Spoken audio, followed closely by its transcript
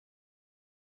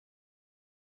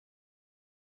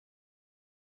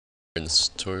In this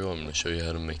tutorial, I'm going to show you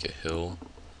how to make a hill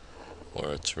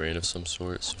or a terrain of some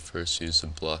sort. So first, use the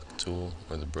block tool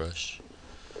or the brush.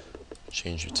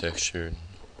 Change your texture.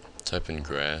 Type in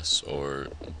grass or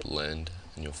blend,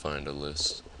 and you'll find a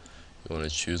list. You want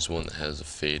to choose one that has a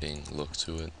fading look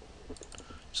to it.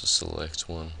 Just select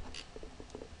one.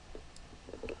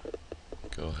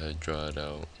 Go ahead, draw it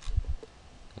out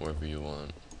wherever you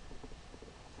want.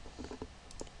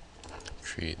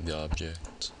 Create the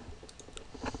object.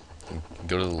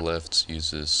 Go to the left,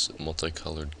 use this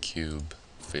multicolored cube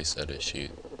face edit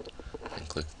sheet, and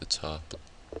click the top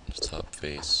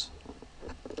face.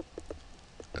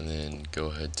 And then go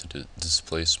ahead to the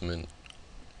displacement,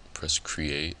 press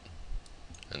create,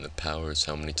 and the power is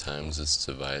how many times it's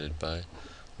divided by.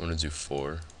 I'm going to do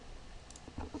 4,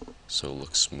 so it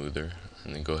looks smoother.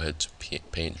 And then go ahead to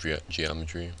paint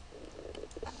geometry,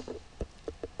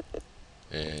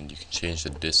 and you can change the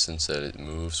distance that it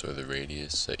moves or the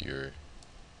radius that you're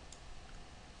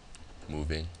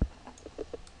moving.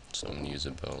 So I'm going to use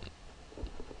about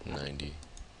 90.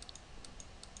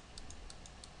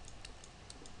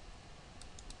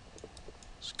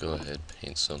 Just go ahead,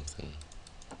 paint something,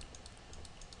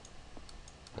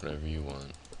 whatever you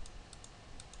want.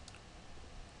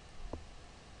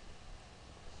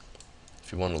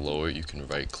 If you want to lower it, you can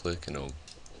right click and it'll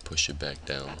push it back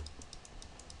down.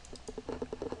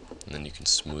 And then you can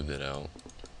smooth it out.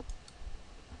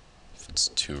 If it's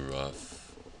too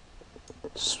rough,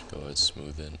 just go ahead,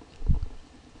 smooth it.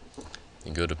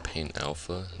 You go to paint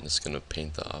alpha, and it's going to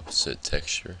paint the opposite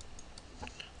texture.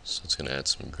 So it's going to add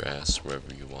some grass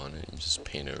wherever you want it. You just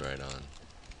paint it right on.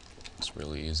 It's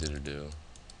really easy to do.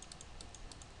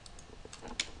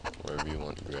 Wherever you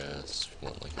want grass, if you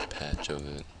want like a patch of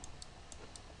it.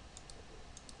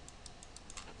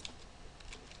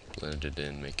 Blend it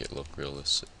in, make it look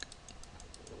realistic.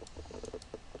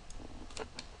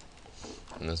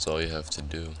 And that's all you have to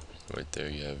do. Right there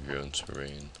you have your own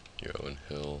terrain, your own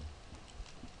hill.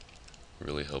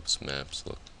 Really helps maps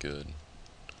look good.